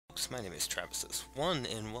Folks, my name is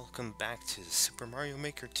Travis1 and welcome back to Super Mario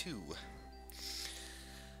Maker 2.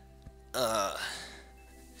 Uh,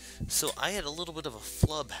 so I had a little bit of a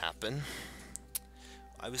flub happen.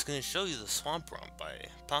 I was going to show you the Swamp Romp by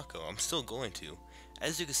Paco. I'm still going to.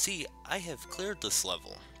 As you can see, I have cleared this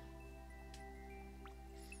level.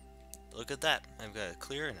 Look at that. I've got a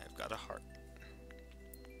clear and I've got a heart.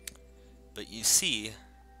 But you see,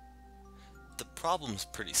 the problem's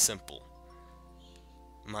pretty simple.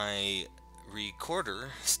 My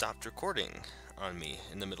recorder stopped recording on me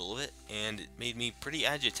in the middle of it, and it made me pretty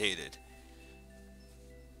agitated.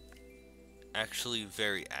 Actually,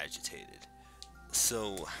 very agitated.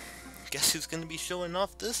 So, guess who's going to be showing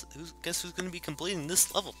off this? Guess who's going to be completing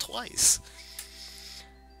this level twice?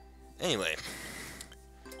 Anyway,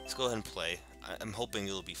 let's go ahead and play. I'm hoping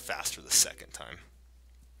it'll be faster the second time.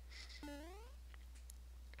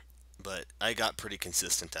 But I got pretty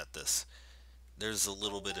consistent at this. There's a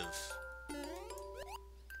little bit of,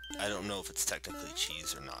 I don't know if it's technically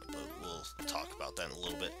cheese or not, but we'll talk about that in a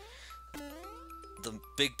little bit. The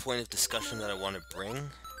big point of discussion that I want to bring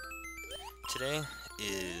today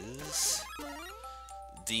is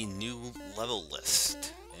the new level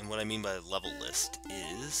list. And what I mean by level list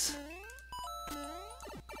is,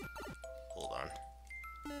 hold on,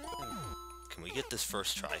 can we get this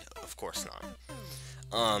first try? Of course not.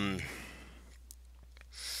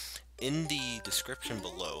 In the description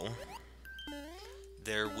below,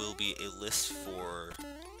 there will be a list for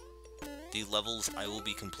the levels I will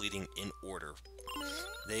be completing in order.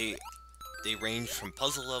 They range from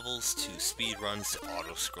puzzle levels to speed runs to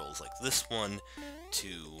auto scrolls like this one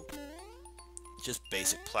to just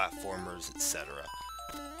basic platformers, etc.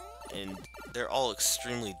 And they're all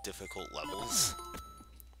extremely difficult levels.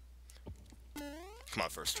 Come on,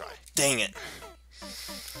 first try. Dang it!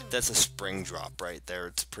 That's a spring drop right there.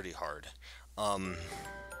 It's pretty hard. But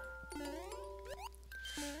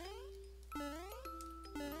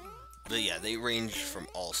yeah, they range from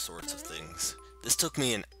all sorts of things. This took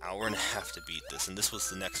me an hour and a half to beat this, and this was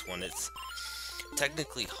the next one. It's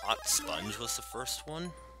technically Hot Sponge was the first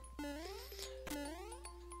one,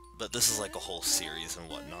 but this is like a whole series and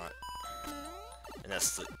whatnot. And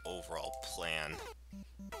that's the overall plan,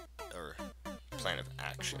 or plan of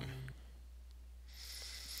action.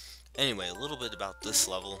 Anyway, a little bit about this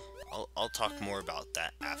level. I'll talk more about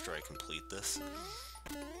that after I complete this.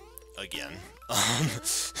 Again. A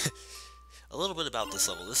little bit about this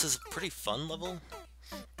level. This is a pretty fun level.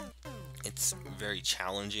 It's very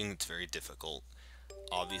challenging. It's very difficult.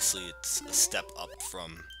 Obviously, it's a step up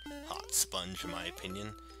from Hot Sponge, in my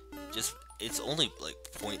opinion. It's only like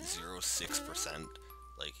 0.06%,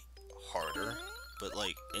 like, harder. But,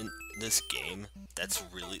 like, in this game, that's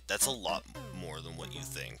a lot more than what you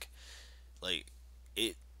think. Like,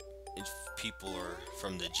 if people are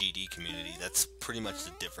from the GD community, that's pretty much the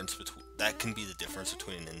difference between, that can be the difference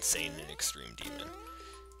between an insane and extreme demon.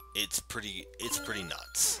 It's pretty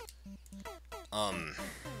nuts. And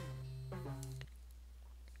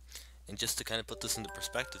just to kind of put this into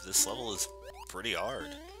perspective, this level is pretty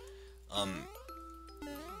hard.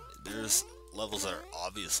 There's levels that are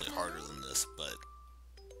obviously harder than this, but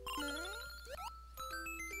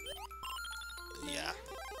yeah.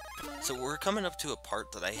 So we're coming up to a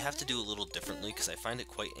part that I have to do a little differently because I find it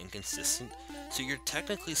quite inconsistent. So you're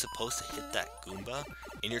technically supposed to hit that Goomba,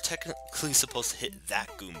 and you're technically supposed to hit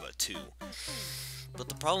that Goomba too. But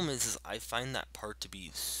the problem is I find that part to be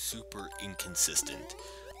super inconsistent,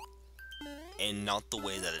 and not the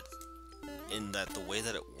way that the way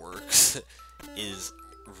that it works is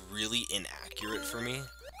really inaccurate for me.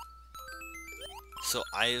 So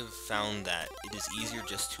I've found that it is easier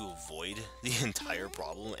just to avoid the entire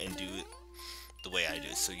problem and do it the way I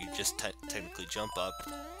do. So you just technically jump up,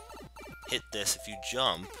 hit this. If you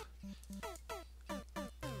jump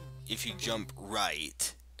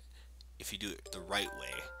right, if you do it the right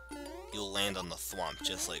way, you'll land on the thwomp,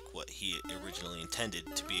 just like what he originally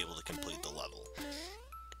intended to be able to complete the level.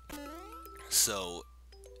 So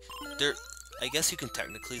I guess you can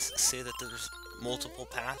technically say that there's multiple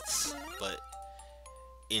paths, but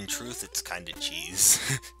in truth, it's kind of cheese.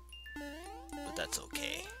 But that's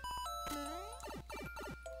okay.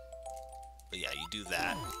 But yeah, you do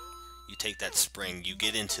that. You take that spring, you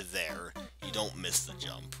get into there, you don't miss the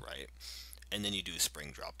jump, right? And then you do a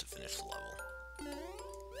spring drop to finish the level.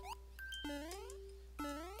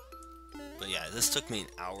 But yeah, this took me an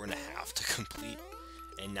hour and a half to complete,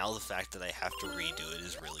 and now the fact that I have to redo it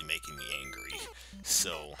is really making me angry.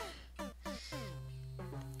 So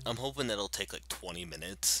I'm hoping that it'll take like 20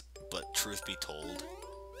 minutes, but truth be told,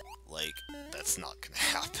 like, that's not gonna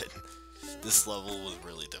happen. This level was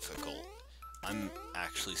really difficult. I'm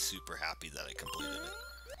actually super happy that I completed it.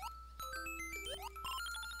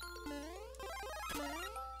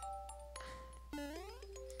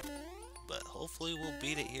 But hopefully we'll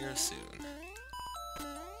beat it here soon.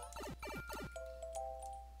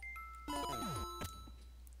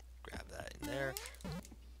 Grab that in there.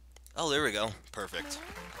 Oh, there we go. Perfect.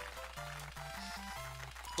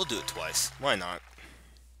 We'll do it twice. Why not?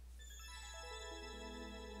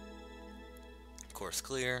 Course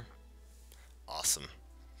clear. Awesome.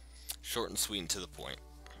 Short and sweet and to the point.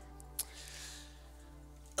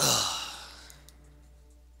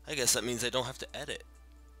 I guess that means I don't have to edit.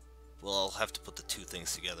 Well, I'll have to put the two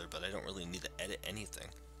things together, but I don't really need to edit anything.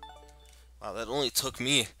 Wow, that only took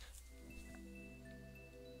me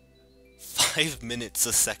 5 minutes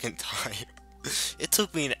a second time. It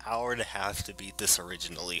took me an hour and a half to beat this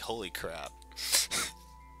originally. Holy crap.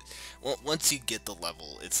 Well, once you get the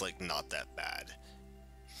level, it's like not that bad.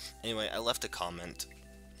 Anyway, I left a comment.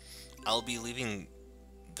 I'll be leaving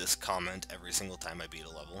this comment every single time I beat a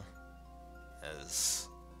level. As...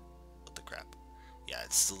 what the crap? Yeah,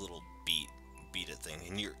 it's the little beat it thing,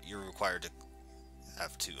 and you're required to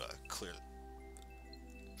have to clear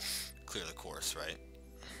the course, right?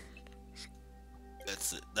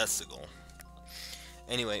 That's the goal.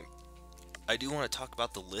 Anyway, I do want to talk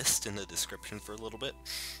about the list in the description for a little bit.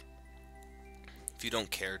 If you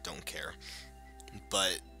don't care, don't care.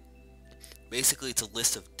 But basically, it's a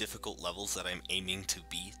list of difficult levels that I'm aiming to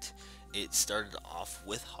beat. It started off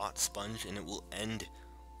with Hot Sponge, and it will end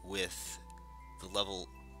with the level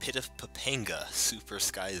Pit of Papanga Super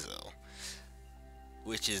Skyzo,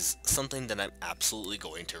 which is something that I'm absolutely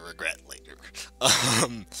going to regret later.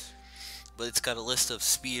 But it's got a list of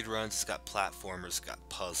speed runs, it's got platformers, it's got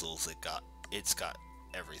puzzles, it's got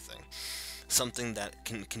everything. Something that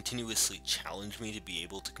can continuously challenge me to be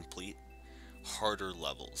able to complete harder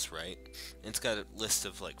levels, right? And it's got a list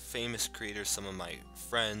of like famous creators. Some of my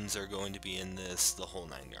friends are going to be in this, the whole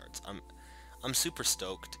 9 yards. I'm super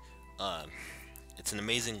stoked. It's an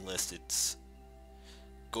amazing list. It's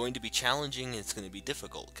going to be challenging, and it's going to be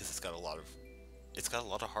difficult because it's got a lot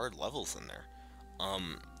of hard levels in there.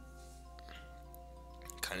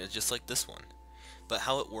 Kind of just like this one. But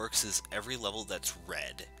how it works is every level that's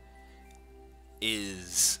red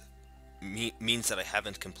means that I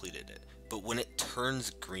haven't completed it. But when it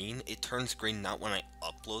turns green not when I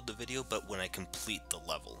upload the video, but when I complete the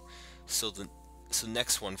level. So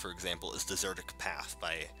next one, for example, is Desertic Path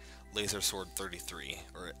by Laser Sword 33,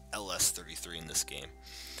 or LS33 in this game.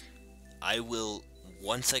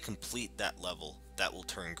 Once I complete that level, that will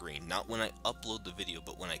turn green. Not when I upload the video,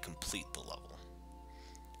 but when I complete the level.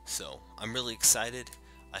 So, I'm really excited.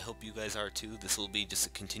 I hope you guys are too. This will be just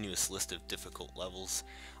a continuous list of difficult levels.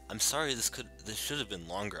 I'm sorry this should have been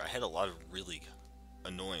longer. I had a lot of really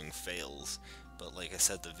annoying fails, but like I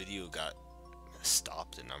said, the video got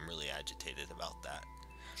stopped and I'm really agitated about that.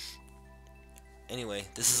 Anyway,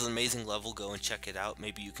 this is an amazing level. Go and check it out.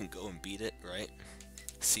 Maybe you can go and beat it, right?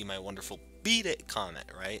 See my wonderful beat it comment,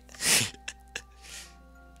 right?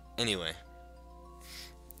 Anyway,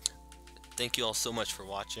 thank you all so much for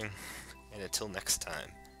watching, and until next time,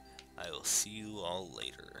 I will see you all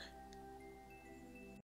later.